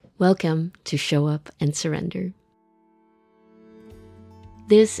Welcome to Show Up and Surrender.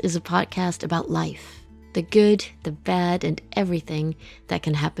 This is a podcast about life, the good, the bad, and everything that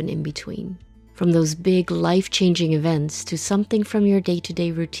can happen in between. From those big life-changing events to something from your day-to-day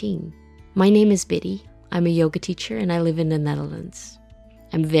routine. My name is Biddy. I'm a yoga teacher and I live in the Netherlands.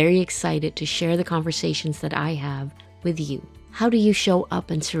 I'm very excited to share the conversations that I have with you. How do you show up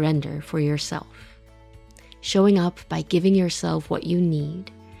and surrender for yourself? Showing up by giving yourself what you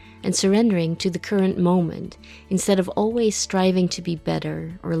need and surrendering to the current moment instead of always striving to be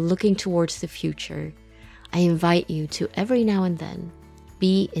better or looking towards the future. I invite you to every now and then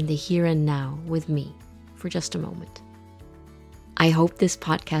be in the here and now with me for just a moment. I hope this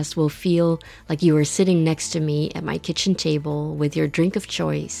podcast will feel like you are sitting next to me at my kitchen table with your drink of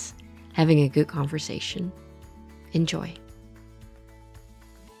choice, having a good conversation. Enjoy.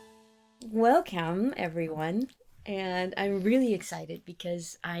 Welcome, everyone. And I'm really excited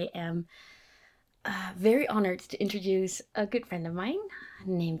because I am very honored to introduce a good friend of mine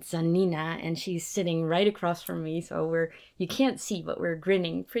named Zanina, and she's sitting right across from me. So you can't see, but we're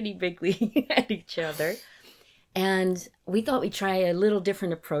grinning pretty bigly at each other. And we thought we'd try a little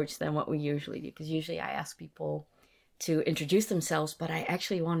different approach than what we usually do, because usually I ask people to introduce themselves, but I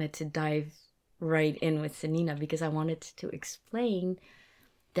actually wanted to dive right in with Zanina because I wanted to explain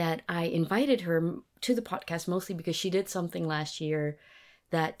that I invited her to the podcast mostly because she did something last year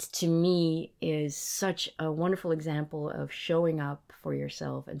that to me is such a wonderful example of showing up for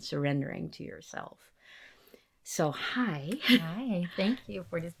yourself and surrendering to yourself. So, hi. Hi, thank you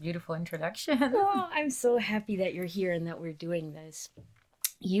for this beautiful introduction. Well, I'm so happy that you're here and that we're doing this.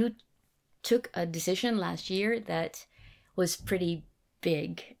 You took a decision last year that was pretty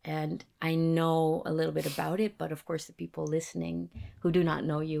big, and I know a little bit about it, but of course the people listening who do not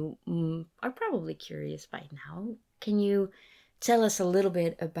know you are probably curious by now. Can you tell us a little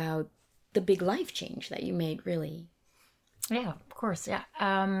bit about the big life change that you made, really? Yeah, of course. Yeah.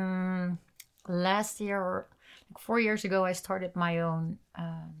 Last year, 4 years ago, I started my own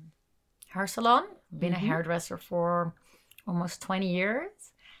hair salon. Been a hairdresser for almost 20 years.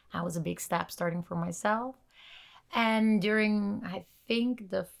 That was a big step starting for myself. And during, I think,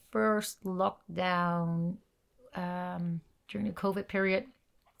 the first lockdown, during the COVID period,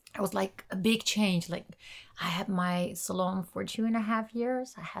 it was like a big change. Like, I had my salon for 2.5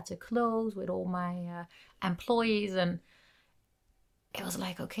 years. I had to close with all my employees, and it was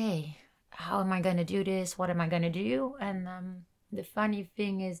like, okay, how am I going to do this? What am I going to do? And the funny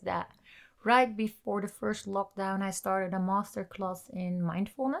thing is that right before the first lockdown, I started a masterclass in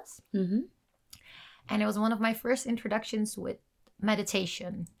mindfulness. Mm-hmm. And it was one of my first introductions with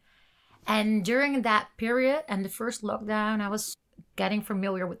meditation. And during that period and the first lockdown, I was getting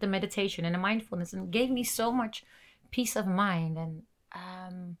familiar with the meditation and the mindfulness, and it gave me so much peace of mind.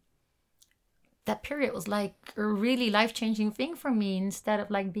 And that period was like a really life-changing thing for me. Instead of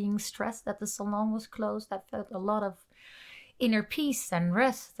like being stressed that the salon was closed, I felt a lot of inner peace and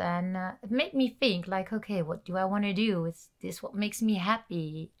rest. And it made me think like, okay, what do I want to do? Is this what makes me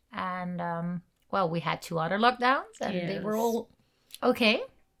happy? And well, we had 2 other lockdowns and They were all okay.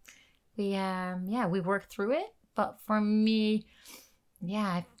 We worked through it. But for me,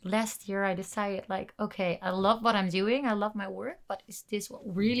 last year I decided like, okay, I love what I'm doing. I love my work, but is this what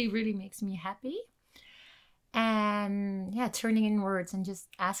really, really makes me happy? And turning inwards and just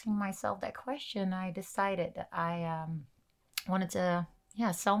asking myself that question, I decided that I wanted to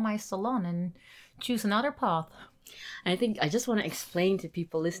sell my salon and choose another path. I think I just want to explain to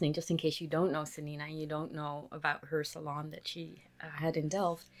people listening, just in case you don't know Zanina and you don't know about her salon that she had in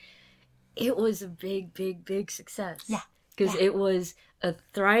Delft. It was a big, big, big success. Yeah. Because it was a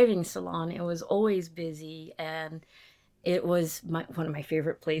thriving salon. It was always busy, and it was one of my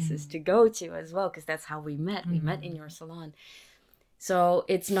favorite places to go to as well, because that's how we met. We met in your salon. So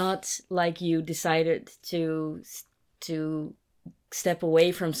it's not like you decided to step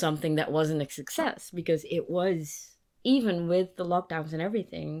away from something that wasn't a success, because it was, even with the lockdowns and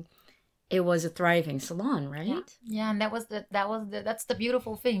everything, it was a thriving salon, right? Yeah, and that's the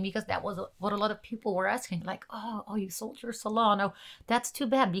beautiful thing, because that was what a lot of people were asking, like, oh, you sold your salon. Oh, that's too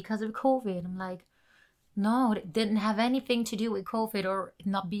bad because of COVID. I'm like, no, it didn't have anything to do with COVID or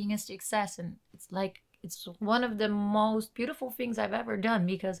not being a success. And it's like, it's one of the most beautiful things I've ever done,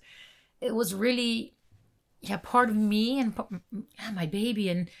 because it was really part of me and my baby.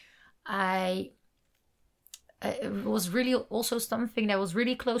 And it was really also something that was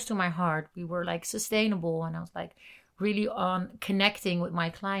really close to my heart. We were like sustainable, and I was like really on connecting with my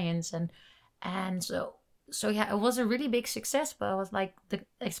clients, and so it was a really big success. But I was like,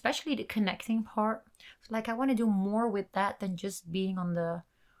 especially the connecting part, like I want to do more with that than just being on the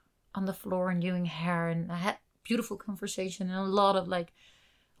on the floor and doing hair, and I had beautiful conversation, and a lot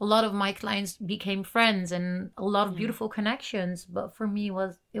of my clients became friends, and a lot of beautiful connections. But for me,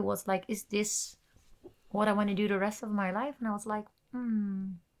 it was like, is this what I want to do the rest of my life? And I was like,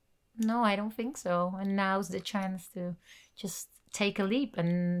 no, I don't think so. And now's the chance to just take a leap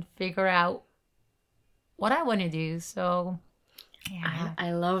and figure out what I want to do. So, yeah.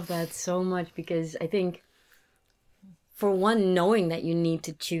 I love that so much, because I think, for one, knowing that you need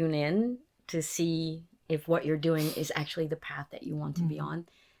to tune in to see if what you're doing is actually the path that you want to be on,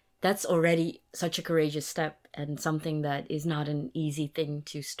 that's already such a courageous step, and something that is not an easy thing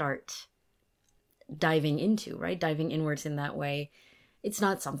to start diving into, right? Diving inwards in that way. It's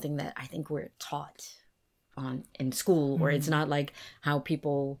not something that I think we're taught on in school, or it's not like how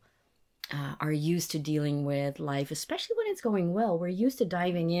people are used to dealing with life, especially when it's going well. We're used to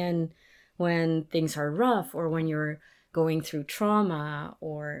diving in when things are rough, or when you're going through trauma,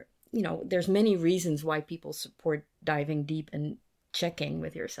 or, you know, there's many reasons why people support diving deep and checking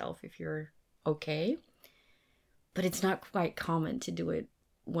with yourself if you're okay. But it's not quite common to do it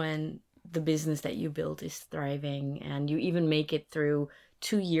when the business that you built is thriving, and you even make it through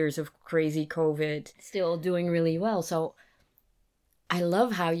 2 years of crazy COVID, still doing really well. So I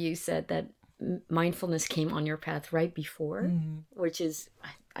love how you said that mindfulness came on your path right before, which is,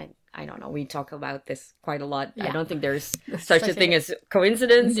 I don't know, we talk about this quite a lot. Yeah. I don't think there's such a thing as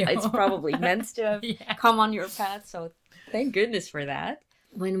coincidence. No. It's probably meant to have come on your path. So thank goodness for that.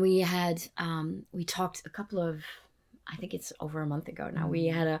 When we had, we talked a couple of, I think it's over a month ago now. We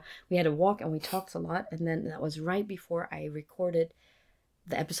had a walk, and we talked a lot. And then that was right before I recorded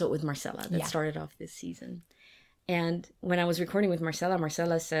the episode with Marcella that started off this season. And when I was recording with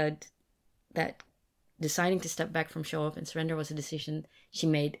Marcella said that deciding to step back from Show Up and Surrender was a decision she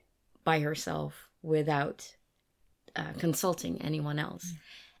made by herself without consulting anyone else.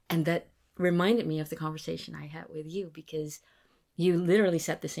 And that reminded me of the conversation I had with you, because you literally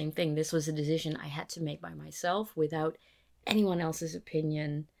said the same thing. This was a decision I had to make by myself without anyone else's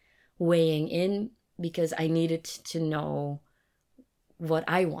opinion weighing in, because I needed to know what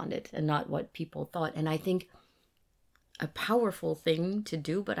I wanted and not what people thought. And I think a powerful thing to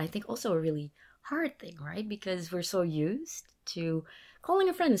do, but I think also a really hard thing, right? Because we're so used to calling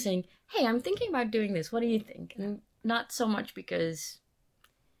a friend and saying, hey, I'm thinking about doing this. What do you think? And not so much because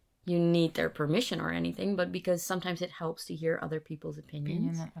you need their permission or anything, but because sometimes it helps to hear other people's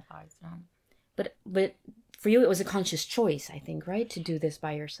opinions. But for you, it was a conscious choice, I think, right? To do this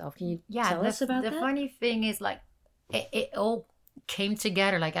by yourself. Can you tell us about that? The funny thing is, like, it all came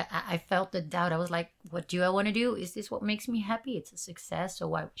together. Like, I felt the doubt. I was like, what do I want to do? Is this what makes me happy? It's a success. So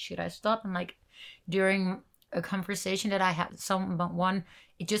why should I stop? And like, during a conversation that I had with someone,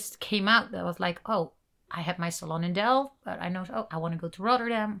 it just came out that I was like, oh, I have my salon in Delft, but I know, I want to go to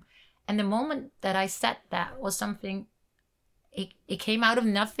Rotterdam. And the moment that I said that was something, it came out of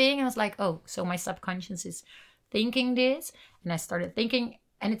nothing. And I was like, oh, so my subconscious is thinking this. And I started thinking,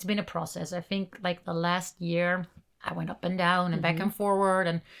 and it's been a process. I think like the last year, I went up and down and back and forward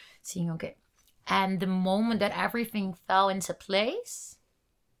and seeing, okay. And the moment that everything fell into place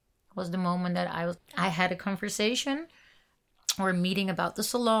was the moment that I had a conversation or a meeting about the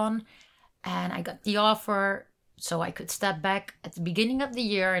salon, and I got the offer so I could step back at the beginning of the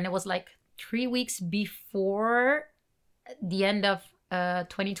year. And it was like 3 weeks before the end of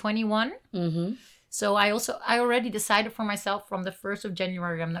 2021. So I already decided for myself from the 1st of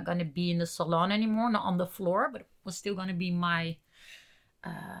January, I'm not going to be in the salon anymore, not on the floor, but it was still going to be my,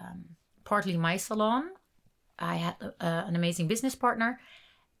 partly my salon. I had an amazing business partner.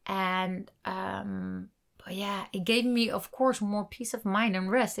 And, but yeah, it gave me, of course, more peace of mind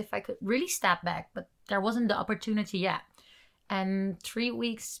and rest if I could really step back, but there wasn't the opportunity yet. And 3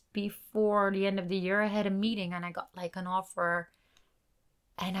 weeks before the end of the year, I had a meeting and I got like an offer.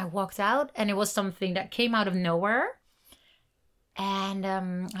 And I walked out, and it was something that came out of nowhere. And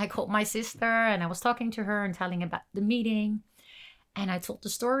I called my sister, and I was talking to her and telling about the meeting. And I told the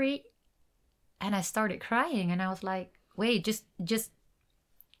story, and I started crying. And I was like, wait,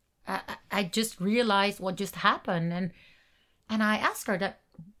 I just realized what just happened. And I asked her, that,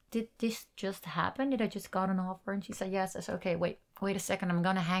 did this just happen? Did I just got an offer? And she said, yes. I said, okay, wait a second. I'm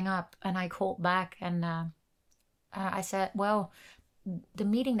going to hang up. And I called back, and I said, well, the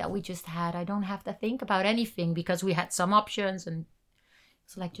meeting that we just had, I don't have to think about anything because we had some options, and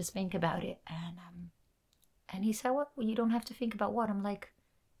it's like, just think about it. And he said, well, you don't have to think about what? I'm like,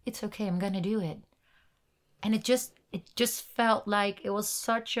 it's okay, I'm gonna do it. And it just felt like it was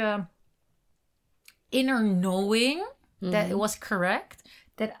such a inner knowing that it was correct,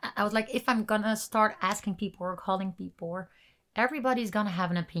 that I was like, if I'm gonna start asking people or calling people, everybody's gonna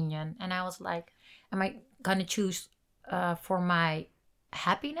have an opinion. And I was like, am I gonna choose for my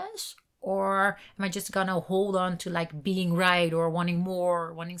happiness, or am I just gonna hold on to like being right or wanting more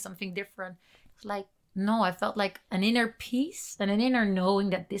or wanting something different? It's like, no, I felt like an inner peace and an inner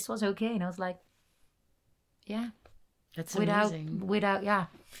knowing that this was okay. And I was like, yeah, That's amazing. without, yeah.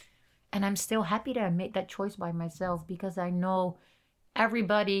 And I'm still happy that I made that choice by myself, because I know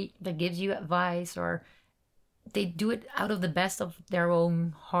everybody that gives you advice, or they do it out of the best of their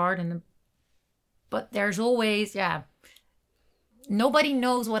own heart. But there's always, yeah, nobody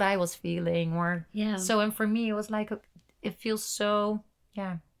knows what I was feeling, or Yeah. so. And for me, it was like, it feels so,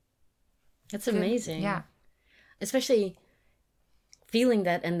 yeah, That's good. amazing. Yeah. Especially feeling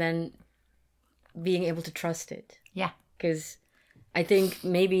that and then being able to trust it. Yeah. Because I think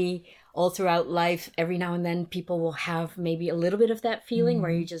maybe all throughout life, every now and then people will have maybe a little bit of that feeling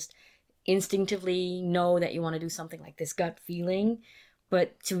where you just instinctively know that you want to do something, like this gut feeling.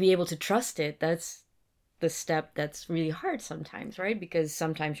 But to be able to trust it, that's the step that's really hard sometimes, right? Because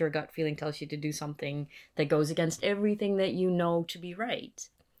sometimes your gut feeling tells you to do something that goes against everything that you know to be right.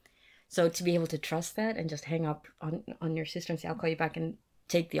 So to be able to trust that and just hang up on your sister and say, I'll call you back, and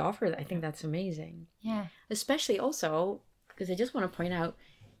take the offer, I think that's amazing. Yeah. Especially also, because I just want to point out,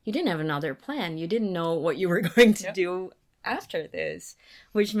 you didn't have another plan. You didn't know what you were going to do after this,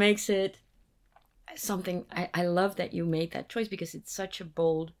 which makes it something, I love that you made that choice, because it's such a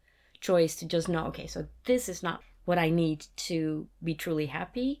bold choice to just know, okay, so this is not what I need to be truly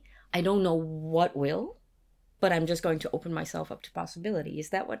happy. I don't know what will, but I'm just going to open myself up to possibility. Is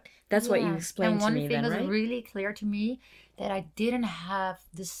that that's what you explained to me then, right? And one thing was really clear to me, that I didn't have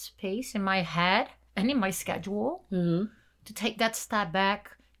the space in my head and in my schedule to take that step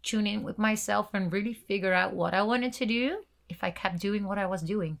back, tune in with myself, and really figure out what I wanted to do if I kept doing what I was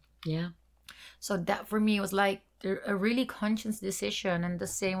doing. Yeah. So that for me was like a really conscious decision. And the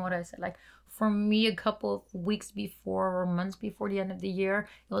same what I said, like for me, a couple of weeks before or months before the end of the year,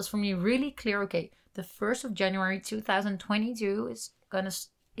 it was for me really clear, okay, the 1st of January 2022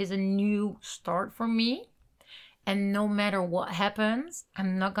 is a new start for me. And no matter what happens,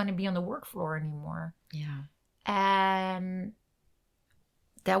 I'm not going to be on the work floor anymore. Yeah. And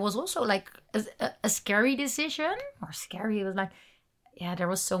that was also like a scary decision, or scary. It was like, yeah, there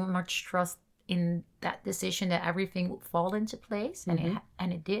was so much trust in that decision that everything would fall into place. And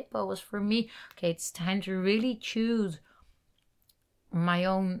it did. But it was for me, okay, it's time to really choose my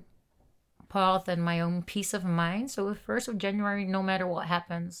own path and my own peace of mind. So the 1st of January, no matter what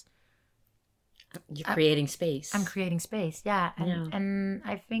happens, you're creating space. I'm creating space, yeah. And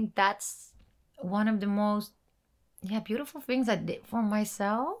I think that's one of the most beautiful things I did for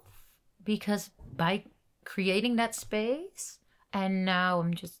myself, because by creating that space, and now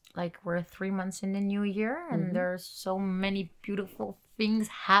I'm just like, we're 3 months in the new year, and there's so many beautiful things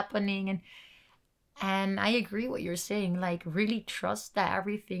happening, and I agree what you're saying, like really trust that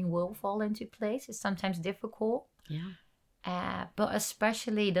everything will fall into place. It's sometimes difficult, but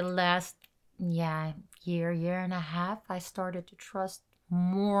especially the last year and a half, I started to trust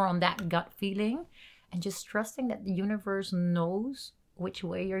more on that gut feeling, and just trusting that the universe knows which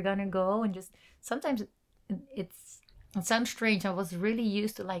way you're gonna go. And just sometimes it sounds strange. I was really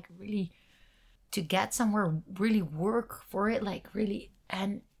used to like really to get somewhere, really work for it, like really,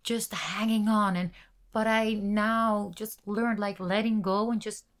 and just hanging on. But I now just learned like letting go and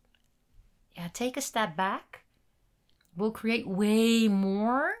just take a step back will create way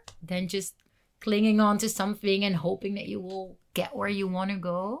more than just clinging on to something and hoping that you will get where you want to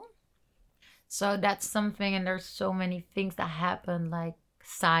go. So that's something, and there's so many things that happen, like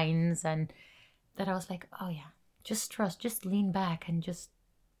signs, and that I was like, oh yeah, just trust, just lean back and just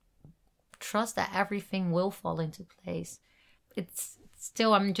trust that everything will fall into place. It's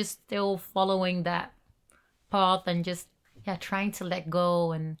still, I'm just still following that path, and just trying to let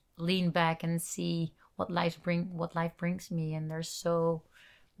go and lean back and see what life brings me. And there's so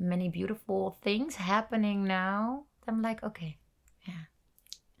many beautiful things happening now. I'm like, okay, yeah.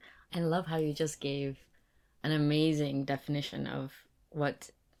 I love how you just gave an amazing definition of what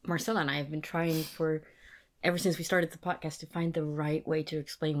Marcella and I have been trying for ever since we started the podcast, to find the right way to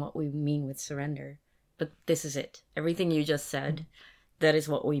explain what we mean with surrender. But this is it. Everything you just said, that is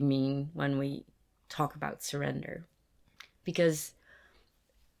what we mean when we talk about surrender. Because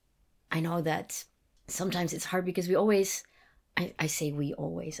I know that sometimes it's hard, because we always, I say we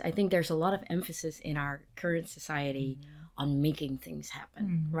always, I think there's a lot of emphasis in our current society on making things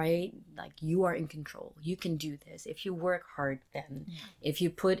happen, right? Like, you are in control. You can do this. If you work hard, then if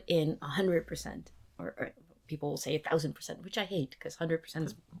you put in 100%, or people will say 1,000%, which I hate, because 100%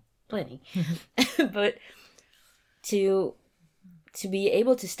 is plenty. But to to be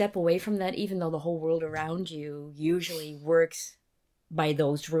able to step away from that, even though the whole world around you usually works by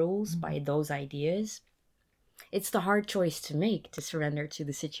those rules, by those ideas, it's the hard choice to make, to surrender to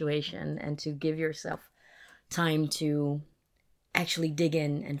the situation and to give yourself time to actually dig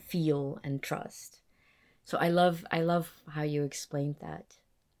in and feel and trust. So I love how you explained that.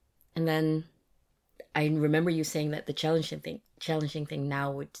 And then I remember you saying that the challenging thing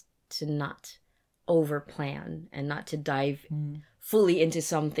now would to not over plan and not to dive fully into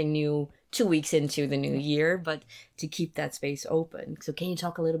something new 2 weeks into the new year, but to keep that space open. So can you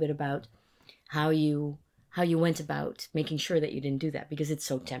talk a little bit about how you went about making sure that you didn't do that? Because it's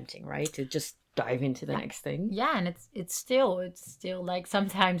so tempting, right? To just dive into the next thing. Yeah, and it's still like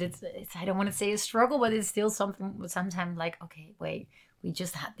sometimes it's I don't want to say a struggle, but it's still something. Sometimes like, okay, wait, we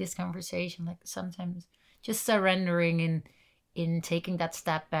just had this conversation. Like sometimes just surrendering in taking that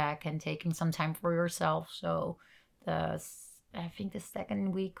step back and taking some time for yourself. So I think the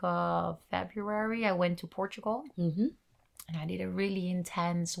second week of February, I went to Portugal, and I did a really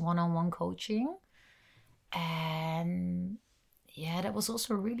intense one-on-one coaching. And yeah, that was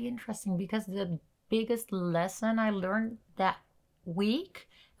also really interesting because the biggest lesson I learned that week,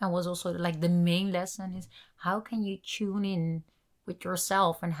 and was also like the main lesson, is how can you tune in with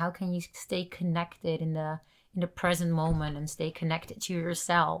yourself and how can you stay connected in the present moment and stay connected to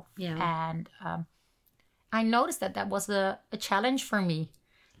yourself. Yeah. And I noticed that was a challenge for me,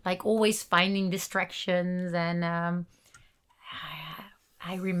 like always finding distractions. And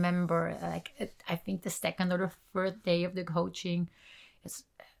I remember, like, I think the second or the third day of the coaching, it's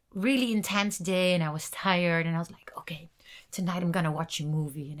a really intense day and I was tired and I was like, okay, tonight I'm gonna watch a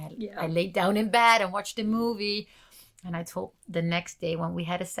movie. And I laid down in bed and watched the movie. And I told the next day when we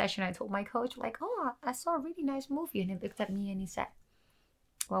had a session, I told my coach, like, oh, I saw a really nice movie. And he looked at me and he said,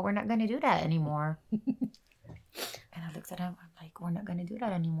 well, we're not going to do that anymore. And I looked at him, I'm like, we're not going to do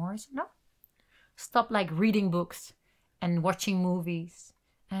that anymore. He said, no, stop like reading books and watching movies.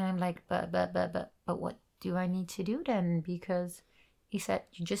 And I'm like, but what do I need to do then? Because he said,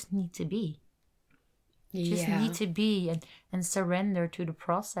 you just need to be. You just need to be and surrender to the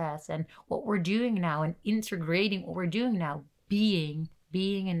process and what we're doing now and integrating what we're doing now, being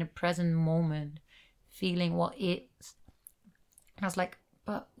in the present moment, feeling what is. And I was like,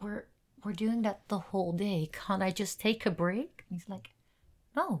 but we're doing that the whole day. Can't I just take a break? And he's like,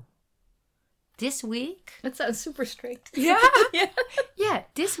 no. This week. That sounds super strict. Yeah. Yeah.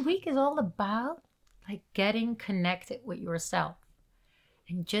 This week is all about like getting connected with yourself.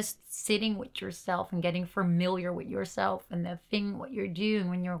 And just sitting with yourself and getting familiar with yourself and the thing, what you're doing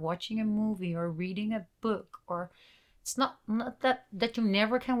when you're watching a movie or reading a book. Or it's not that you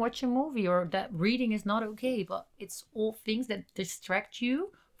never can watch a movie or that reading is not okay, but it's all things that distract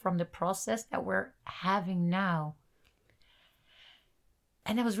you from the process that we're having now.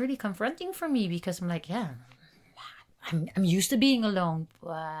 And it was really confronting for me because I'm like, yeah, I'm used to being alone. But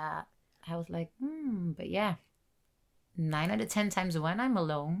I was like, but yeah. 9 out of 10 times when I'm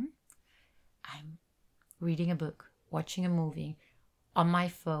alone, I'm reading a book, watching a movie, on my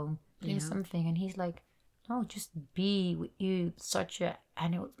phone, doing something. And he's like, no, just be with you.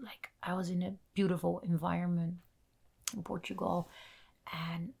 And it was like, I was in a beautiful environment in Portugal.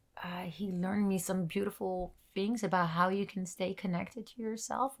 And he learned me some beautiful things about how you can stay connected to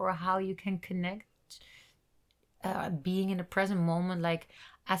yourself or how you can connect being in the present moment, like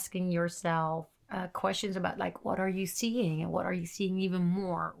asking yourself, questions about like, what are you seeing and what are you seeing even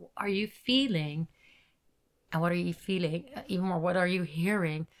more? What are you feeling? And what are you feeling even more? What are you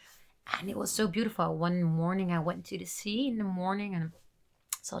hearing? And it was so beautiful. One morning I went to the sea in the morning and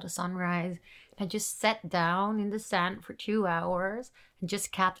saw the sunrise. I just sat down in the sand for 2 hours and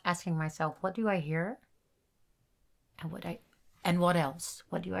just kept asking myself, what do I hear? And what else?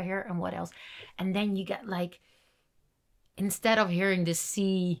 What do I hear and what else? And then you get like, instead of hearing the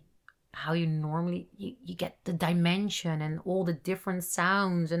sea, how you normally you get the dimension and all the different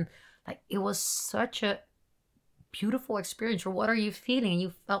sounds, and like it was such a beautiful experience. Or what are you feeling? And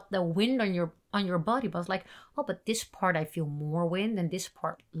you felt the wind on your body, but I was like, oh, but this part I feel more wind and this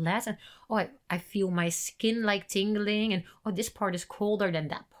part less, and oh, I feel my skin like tingling, and oh, this part is colder than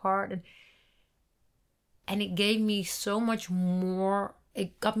that part, and it gave me so much more.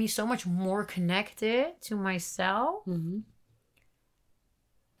 It got me so much more connected to myself.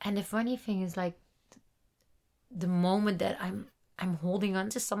 And the funny thing is, like, the moment that I'm holding on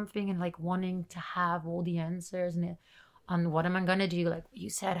to something and like wanting to have all the answers and on what am I gonna do? Like you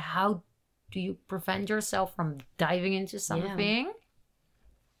said, how do you prevent yourself from diving into something?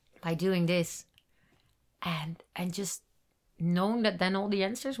 By doing this, and just knowing that then all the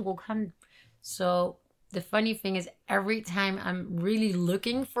answers will come. So the funny thing is every time I'm really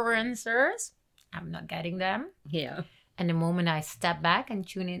looking for answers, I'm not getting them. Yeah. And the moment I step back and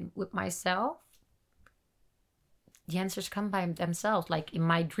tune in with myself, the answers come by themselves, like in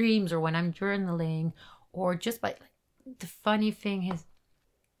my dreams or when I'm journaling, or just by the funny thing is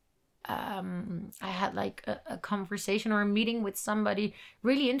I had like a conversation or a meeting with somebody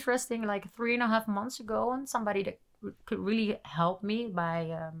really interesting like 3.5 months ago, and somebody that could really help me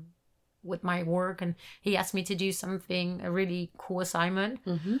by with my work, and he asked me to do something, a really cool assignment.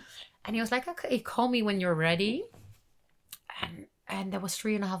 And he was like, okay, call me when you're ready. And that was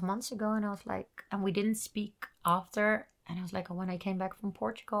 3.5 months ago, and I was like, and we didn't speak after. And I was like, oh, when I came back from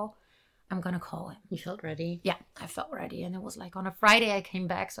Portugal, I'm gonna call him. You felt ready? Yeah, I felt ready. And it was like on a Friday I came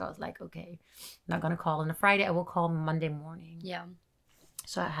back, so I was like, okay, I'm not gonna call on a Friday, I will call him Monday morning. Yeah.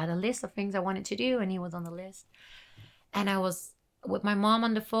 So I had a list of things I wanted to do, and he was on the list. And I was with my mom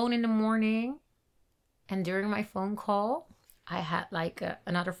on the phone in the morning, and during my phone call, I had like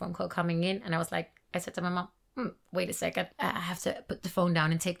another phone call coming in, and I was like, I said to my mom, wait a second, I have to put the phone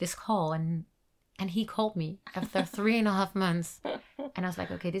down and take this call. And he called me after 3.5 months. And I was like,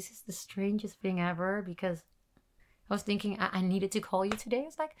 okay, this is the strangest thing ever, because I was thinking I needed to call you today. I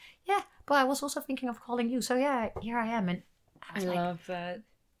was like, yeah, but I was also thinking of calling you. So yeah, here I am. And I was love that.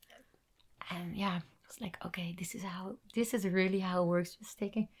 And yeah, I was like, okay, this is really how it works.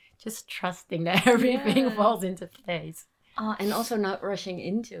 Just trusting that everything falls into place. And also not rushing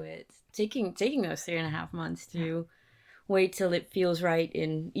into it. Taking those 3.5 months to wait till it feels right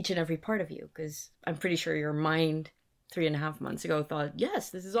in each and every part of you. Because I'm pretty sure your mind 3.5 months ago thought, yes,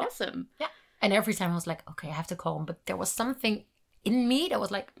 this is awesome. Yeah. And every time I was like, okay, I have to call him. But there was something in me that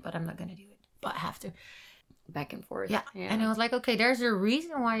was like, but I'm not going to do it. But I have to. Back and forth. Yeah. And I was like, okay, there's a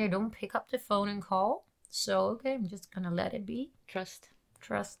reason why I don't pick up the phone and call. So, okay, I'm just going to let it be. Trust.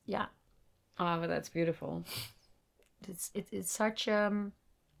 Yeah. Oh, but that's beautiful. It's such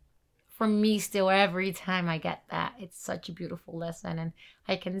for me still, every time I get that, it's such a beautiful lesson. And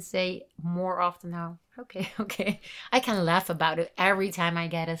I can say more often now, okay. I can laugh about it every time I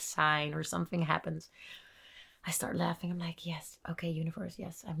get a sign or something happens. I start laughing. I'm like, yes, okay, universe,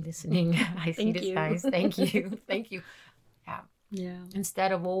 yes, I'm listening. I see the signs. Thank you. Yeah.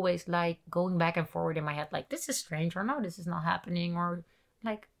 Instead of always like going back and forward in my head, like, this is strange, or no, this is not happening, or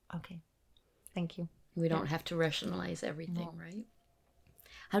like, okay, thank you. We don't have to rationalize everything, right?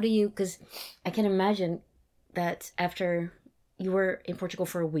 How do you, because I can imagine that after you were in Portugal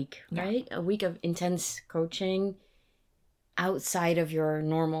for a week, right? A week of intense coaching outside of your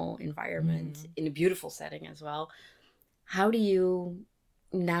normal environment, in a beautiful setting as well. How do you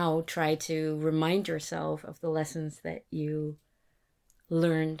now try to remind yourself of the lessons that you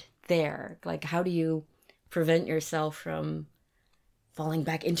learned there? Like, how do you prevent yourself from falling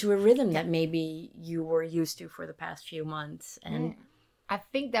back into a rhythm that maybe you were used to for the past few months? And I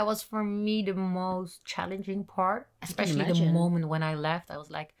think that was for me the most challenging part, especially the moment when I left. I was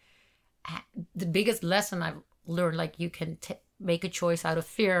like, the biggest lesson I've learned, like, you can make a choice out of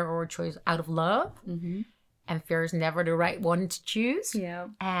fear or a choice out of love. And fear is never the right one to choose.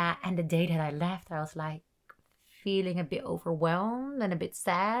 And the day that I left, I was like feeling a bit overwhelmed and a bit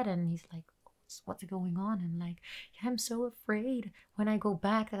sad. And he's like, what's going on? And like, yeah, I'm so afraid when I go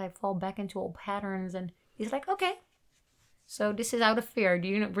back that I fall back into old patterns. And he's like, okay, so this is out of fear. Do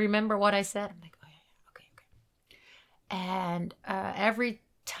you remember what I said? I'm like, oh yeah, okay. And every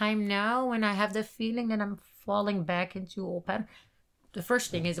time now when I have the feeling that I'm falling back into old patterns, the first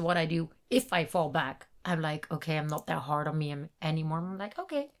thing is what I do. If I fall back, I'm like, okay, I'm not that hard on me anymore. I'm like,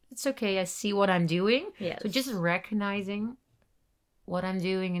 okay, it's okay. I see what I'm doing. So just recognizing what I'm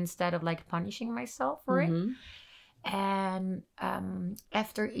doing instead of like punishing myself for it. And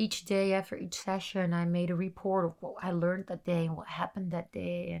after each day, after each session, I made a report of what I learned that day and what happened that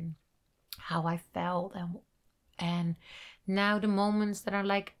day and how I felt. And now the moments that are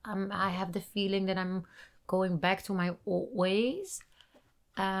like, I have the feeling that I'm going back to my old ways.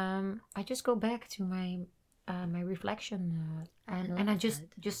 I just go back to my reflection and I just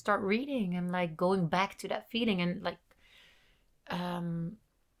start reading and like going back to that feeling and like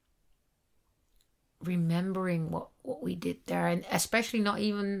remembering what we did there, and especially not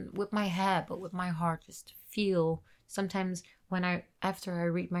even with my head but with my heart, just feel. Sometimes when after I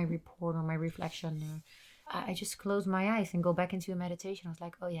read my report or my reflection, I just close my eyes and go back into a meditation. I was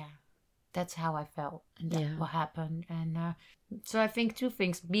like, oh yeah, that's how I felt and that's what happened. And so I think two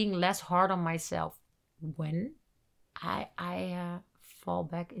things: being less hard on myself when I fall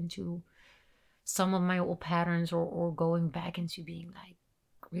back into some of my old patterns, or going back into being like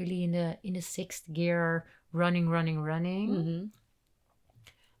really in the sixth gear, running,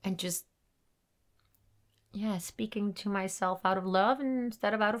 and just speaking to myself out of love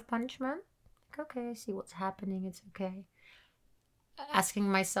instead of out of punishment. Like, okay, I see what's happening. It's okay. Asking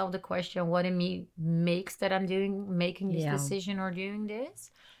myself the question, what in me makes that I'm making this decision or doing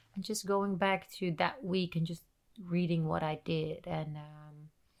this, and just going back to that week and just reading what I did, and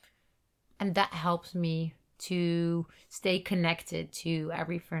that helps me to stay connected to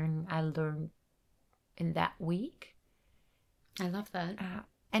everything I learned in that week. I love that.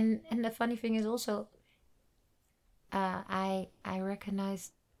 And the funny thing is also, I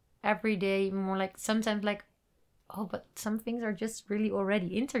recognize every day more, like sometimes like, oh, but some things are just really already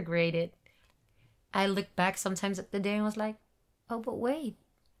integrated. I look back sometimes at the day and was like, oh, but wait,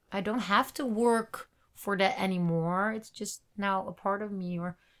 I don't have to work for that anymore. It's just now a part of me.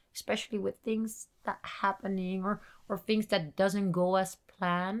 Or especially with things that happening, or things that doesn't go as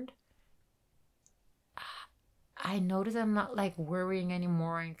planned, I notice I'm not like worrying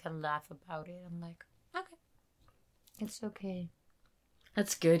anymore and can laugh about it. I'm like, okay, it's okay.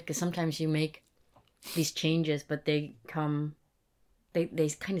 That's good, because sometimes you make these changes, but they kind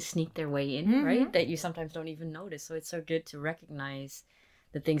of sneak their way in, right? That you sometimes don't even notice. So it's so good to recognize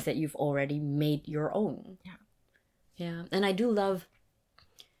the things that you've already made your own. Yeah. And I do love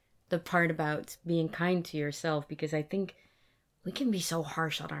the part about being kind to yourself, because I think we can be so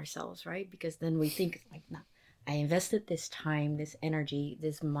harsh on ourselves, right? Because then we think like, no, I invested this time, this energy,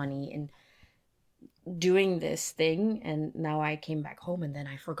 this money in doing this thing, and now I came back home and then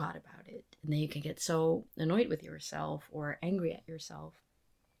I forgot about it. And then you can get so annoyed with yourself or angry at yourself.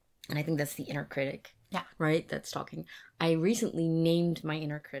 And I think that's the inner critic, right? That's talking. I recently named my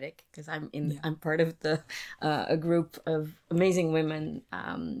inner critic, because I'm part of a group of amazing women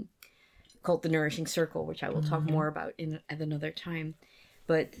called the Nourishing Circle, which I will talk more about at another time.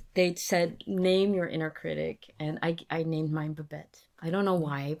 But they said, name your inner critic, and I named mine Babette. I don't know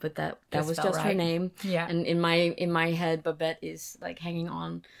why, but that was just her name. Yeah. And in my head, Babette is like hanging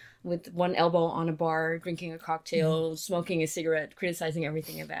on with one elbow on a bar, drinking a cocktail, smoking a cigarette, criticizing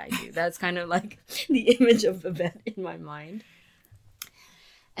everything that I do. That's kind of like the image of Babette in my mind.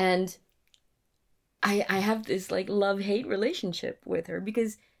 And I have this like love-hate relationship with her,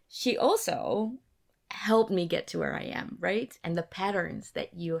 because she also helped me get to where I am, right? And the patterns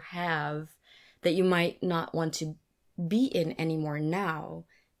that you have that you might not want to be in anymore now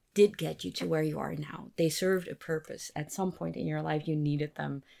did get you to where you are now. They served a purpose. At some point in your life, you needed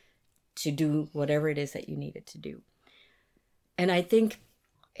them to do whatever it is that you needed to do. And I think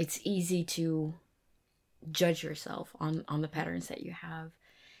it's easy to judge yourself on the patterns that you have,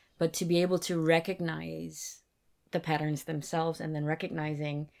 but to be able to recognize the patterns themselves, and then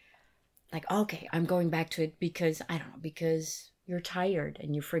recognizing like, okay, I'm going back to it because, I don't know, because you're tired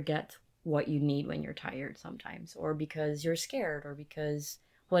and you forget what you need when you're tired sometimes, or because you're scared, or because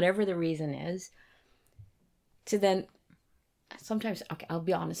whatever the reason is, to then sometimes, okay, I'll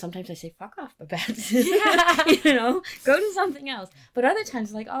be honest, sometimes I say, fuck off, Babette. Go do something else. But other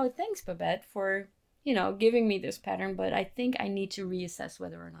times, like, oh, thanks, Babette, for, giving me this pattern, but I think I need to reassess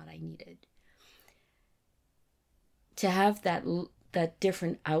whether or not I need it. To have that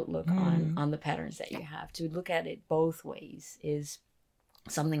different outlook on the patterns that you have, to look at it both ways, is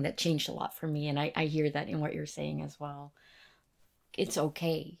something that changed a lot for me. And I hear that in what you're saying as well. It's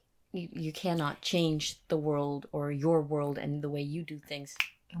okay. You cannot change the world or your world and the way you do things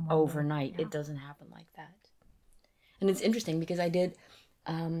overnight. It doesn't happen like that. And it's interesting because I did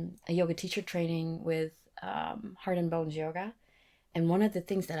a yoga teacher training with Heart and Bones Yoga. And one of the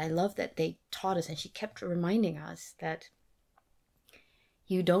things that I love that they taught us, and she kept reminding us, that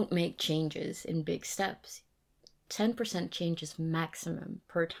you don't make changes in big steps. 10% changes maximum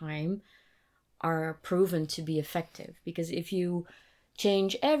per time are proven to be effective. Because if you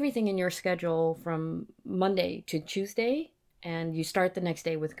change everything in your schedule from Monday to Tuesday, and you start the next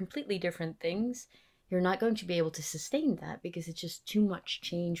day with completely different things, you're not going to be able to sustain that, because it's just too much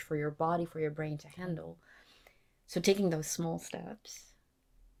change for your body, for your brain to handle. So taking those small steps,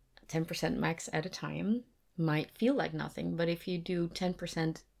 10% max at a time, might feel like nothing. But if you do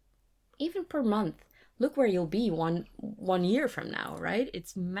 10% even per month, look where you'll be one year from now, right?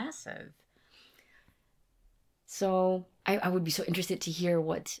 It's massive. So I would be so interested to hear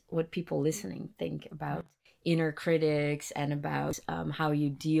what people listening think about inner critics, and about how you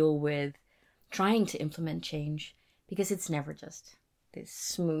deal with trying to implement change, because it's never just this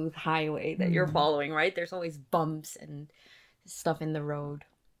smooth highway that you're following, right? There's always bumps and stuff in the road.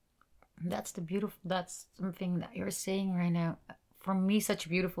 That's something that you're saying right now. For me, such a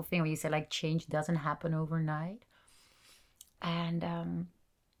beautiful thing when you say like change doesn't happen overnight. And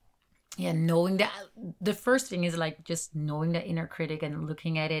knowing that, the first thing is like just knowing the inner critic and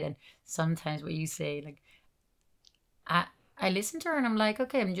looking at it. And sometimes what you say, like, I listen to her and I'm like,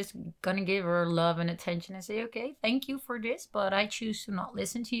 okay, I'm just gonna give her love and attention and say, okay, thank you for this, but I choose to not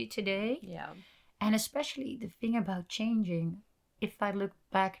listen to you today. Yeah. And especially the thing about changing, if I look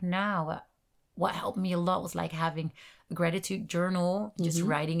back now, what helped me a lot was like having a gratitude journal, just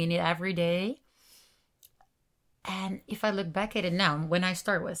writing in it every day. And if I look back at it now, when I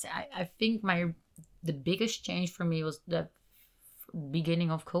started, I think the biggest change for me was the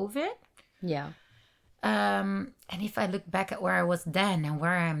beginning of COVID. Yeah. And if I look back at where I was then and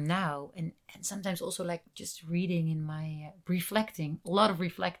where I am now, and sometimes also like just reading in my reflecting, a lot of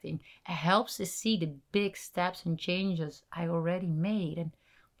reflecting, it helps to see the big steps and changes I already made. And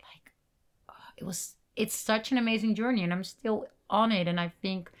like, it's such an amazing journey, and I'm still on it. And I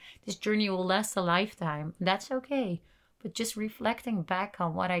think this journey will last a lifetime. That's okay. But just reflecting back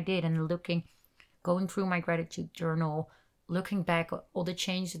on what I did and going through my gratitude journal, looking back at all the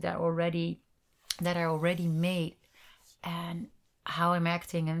changes that I already made and how I'm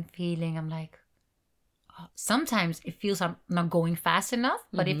acting and feeling, I'm like, sometimes it feels I'm not going fast enough.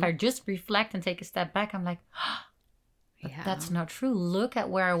 But if I just reflect and take a step back, I'm like, that's not true. Look at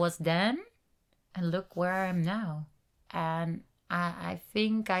where I was then and look where I am now. And I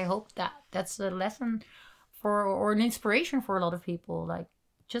hope that that's a lesson or an inspiration for a lot of people. Like,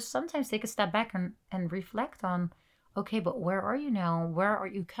 just sometimes take a step back and reflect on, okay, but where are you now? Where are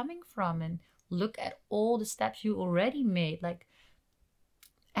you coming from? And look at all the steps you already made. Like,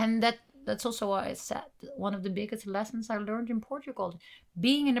 and that's also why I said one of the biggest lessons I learned in Portugal,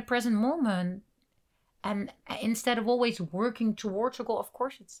 being in the present moment. And instead of always working towards a goal, of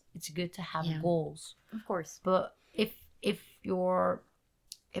course it's good to have goals, of course. But if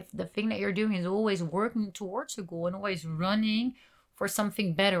the thing that you're doing is always working towards a goal and always running for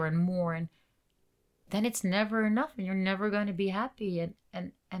something better and more, and then it's never enough and you're never going to be happy.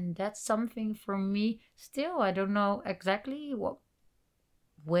 And that's something for me still. I don't know exactly what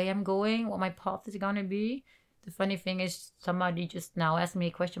way I'm going, what my path is going to be. The funny thing is, somebody just now asked me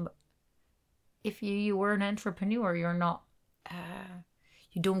a question, but if you were an entrepreneur, you're not,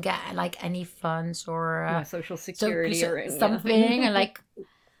 you don't get like any funds or social security or something. And like,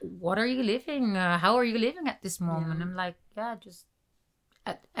 what are you living? How are you living at this moment? Yeah. I'm like, just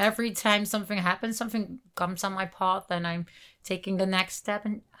every time something happens, something comes on my path, and I'm taking the next step,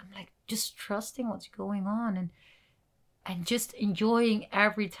 and I'm like just trusting what's going on and just enjoying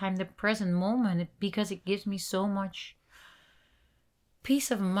every time the present moment, because it gives me so much peace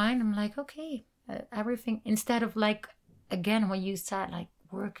of mind. I'm like, okay, everything, instead of like, again, what you said, like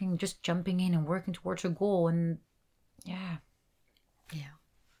working, just jumping in and working towards a goal. And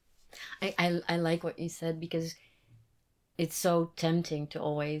I like what you said, because it's so tempting to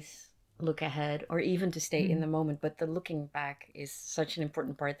always look ahead or even to stay in the moment, but the looking back is such an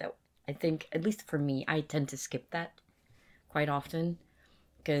important part that I think, at least for me, I tend to skip that quite often,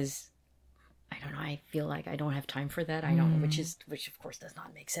 because I don't know, I feel like I don't have time for that. I don't, which of course does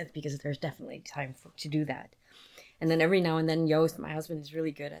not make sense, because there's definitely time to do that. And then every now and then, Joost, my husband, is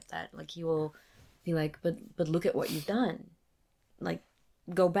really good at that. Like, he will be like, but look at what you've done. Like,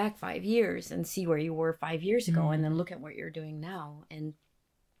 go back 5 years and see where you were 5 years ago, and then look at what you're doing now. And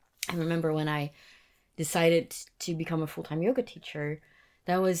I remember when I decided to become a full-time yoga teacher,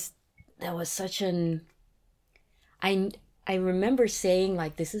 that was such an, I remember saying,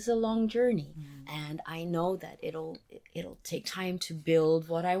 like, this is a long journey, and I know that it'll take time to build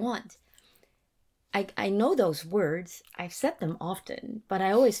what I want. I know those words. I've said them often, but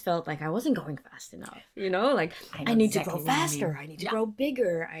I always felt like I wasn't going fast enough. Like, I need to grow faster. I need to grow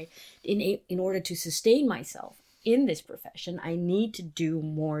bigger. In order to sustain myself in this profession, I need to do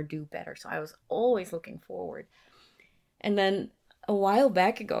more, do better. So I was always looking forward. And then a while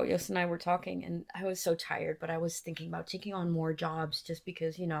back ago, Joost and I were talking, and I was so tired, but I was thinking about taking on more jobs, just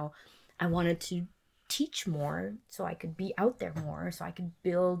because, I wanted to teach more so I could be out there more, so I could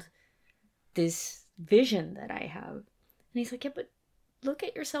build this vision that I have. And he's like, yeah, but look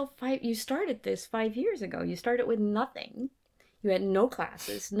at yourself. You started this 5 years ago. You started with nothing. You had no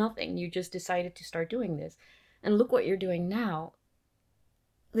classes, nothing. You just decided to start doing this. And look what you're doing now.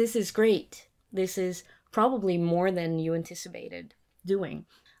 This is great. This is probably more than you anticipated doing.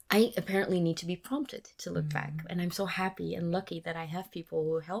 I apparently need to be prompted to look back. And I'm so happy and lucky that I have people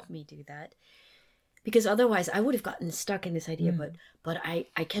who help me do that. Because otherwise I would have gotten stuck in this idea, but I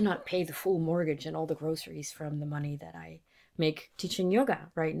cannot pay the full mortgage and all the groceries from the money that I make teaching yoga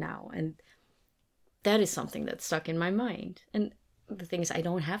right now. And that is something that's stuck in my mind. And the thing is, I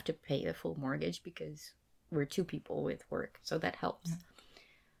don't have to pay the full mortgage because we're two people with work. So that helps.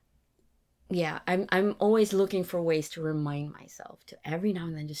 Yeah, I'm always looking for ways to remind myself to every now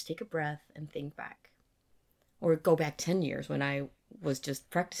and then just take a breath and think back. or go back 10 years when I was just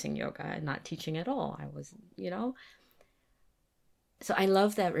practicing yoga and not teaching at all. I was, So I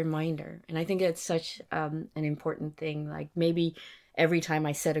love that reminder. And I think it's such an important thing. Like maybe every time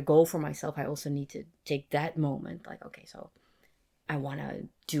I set a goal for myself, I also need to take that moment. Like, okay, so I want to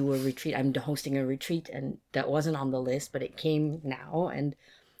do a retreat. I'm hosting a retreat, and that wasn't on the list, but it came now. And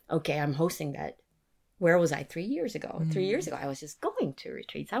okay, I'm hosting that. Where was I 3 years ago? 3 years ago, I was just going to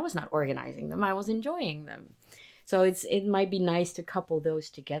retreats. I was not organizing them. I was enjoying them. So it might be nice to couple those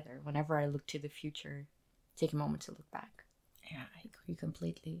together. Whenever I look to the future, take a moment to look back. Yeah, I agree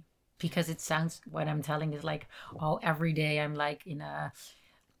completely. Because it sounds, what I'm telling is like, oh, every day I'm like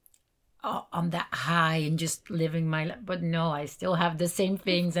on that high and just living my life. But no, I still have the same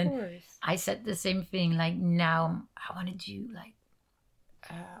things. And I said the same thing. Like now I want to do like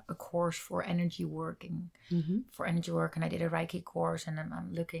a course for energy working, for energy work. And I did a Reiki course, and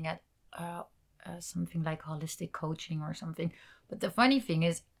I'm looking at something like holistic coaching or something. But the funny thing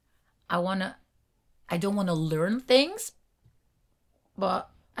is, I don't want to learn things, but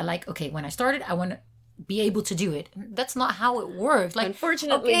I like, okay, when I started, I want to be able to do it. That's not how it works. Like,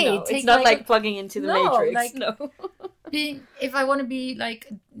 unfortunately, okay, no. It's not like plugging into the matrix. Like, no. If I want to be like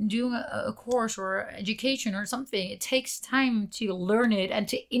doing a course or education or something, it takes time to learn it and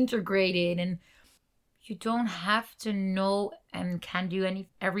to integrate it. And you don't have to know and can do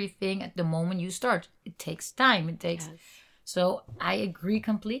everything at the moment you start. It takes time. Yes. So I agree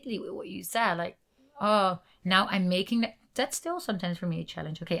completely with what you said. Like, oh, now I'm making that. That's still sometimes for me a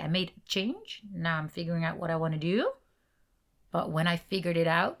challenge. Okay, I made a change. Now I'm figuring out what I want to do. But when I figured it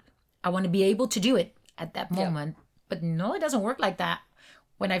out, I want to be able to do it at that moment. Yep. But no, it doesn't work like that.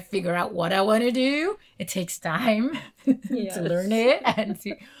 When I figure out what I want to do, it takes time to learn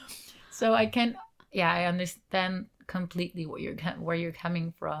it. So I understand completely where you're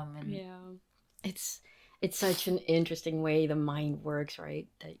coming from. And it's such an interesting way the mind works, right?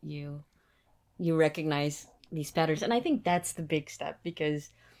 That you recognize these patterns. And I think that's the big step, because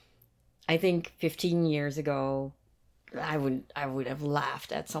I think 15 years ago, I would have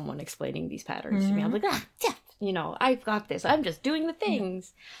laughed at someone explaining these patterns to me. I'm like, I've got this. I'm just doing the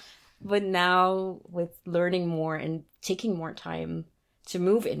things. But now with learning more and taking more time to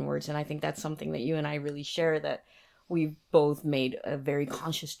move inwards, and I think that's something that you and I really share, that we've both made a very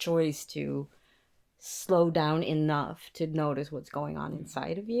conscious choice to slow down enough to notice what's going on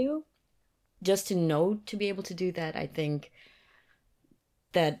inside of you. Just to be able to do that, I think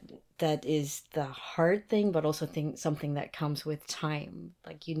that is the hard thing, but also something that comes with time.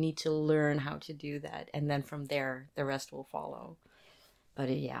 Like you need to learn how to do that, and then from there, the rest will follow. But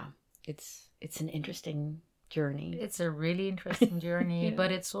it's an interesting journey. It's a really interesting journey,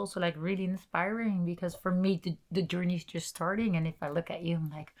 but it's also like really inspiring, because for me, the journey is just starting. And if I look at you, I'm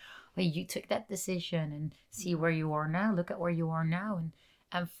like, well, you took that decision, and see where you are now. Look at where you are now,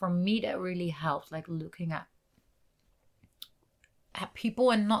 and for me, that really helps, like looking at people,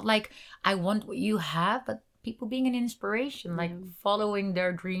 and not like I want what you have, but people being an inspiration, like following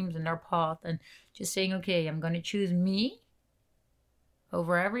their dreams and their path, and just saying, okay, I'm going to choose me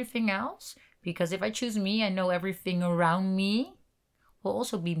over everything else, because if I choose me, I know everything around me will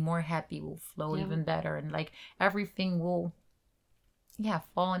also be more happy, will flow even better, and like everything will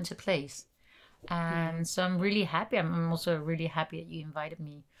fall into place. And so I'm really happy. I'm also really happy that you invited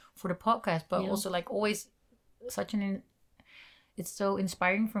me for the podcast, but also like always it's so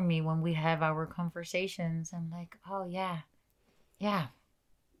inspiring for me when we have our conversations. I'm like, oh yeah,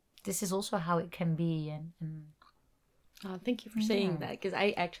 this is also how it can be. And thank you for saying that, because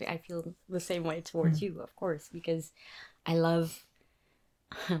I feel the same way towards you, of course, because I love,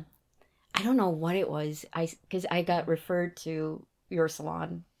 I don't know what it was, because I got referred to your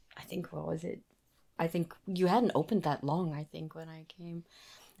salon. I think, what was it? I think you hadn't opened that long, I think, when I came.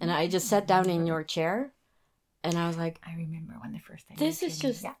 And I just sat down in your chair, and I was like, I remember when the first time this is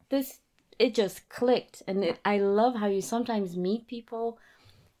just, it just clicked. And I love how you sometimes meet people,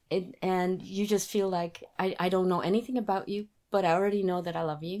 and you just feel like, I don't know anything about you, but I already know that I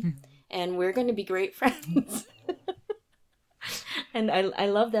love you, and we're going to be great friends. And I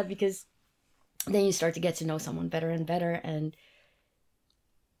love that, because then you start to get to know someone better and better, and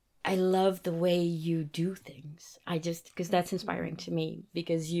I love the way you do things. Because that's inspiring to me,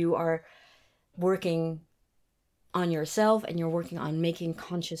 because you are working on yourself, and you're working on making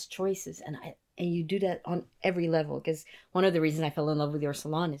conscious choices. And you do that on every level, because one of the reasons I fell in love with your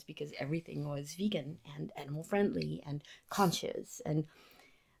salon is because everything was vegan and animal friendly and conscious, and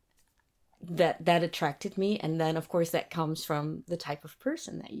that attracted me. And then of course that comes from the type of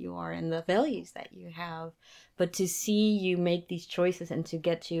person that you are and the values that you have. But to see you make these choices and to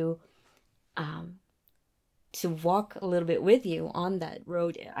get to to walk a little bit with you on that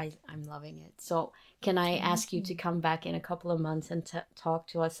road. I'm loving it. So can I ask you to come back in a couple of months and talk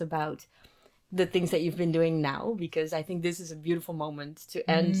to us about the things that you've been doing now? Because I think this is a beautiful moment to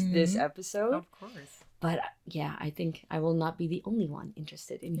end this episode. Of course. But yeah, I think I will not be the only one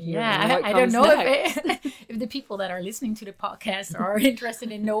interested in hearing what I don't know if the people that are listening to the podcast are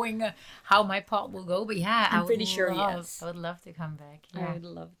interested in knowing how my pod will go. But yeah, I'm pretty sure, yes. I would love to come back. Yeah. I would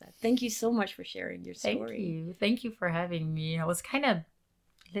love that. Thank you so much for sharing your story. Thank you for having me. I was kind of a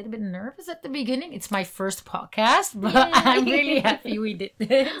little bit nervous at the beginning. It's my first podcast, but I'm really happy we did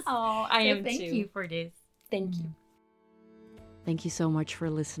this. Oh, I am too. Thank you for this. Thank you. Thank you so much for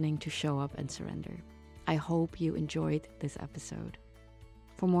listening to Show Up and Surrender. I hope you enjoyed this episode.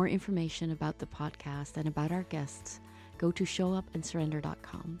 For more information about the podcast and about our guests, go to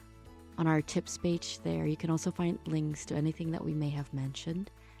showupandsurrender.com. On our tips page there, you can also find links to anything that we may have mentioned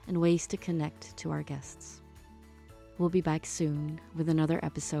and ways to connect to our guests. We'll be back soon with another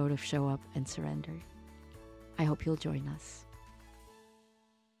episode of Show Up and Surrender. I hope you'll join us.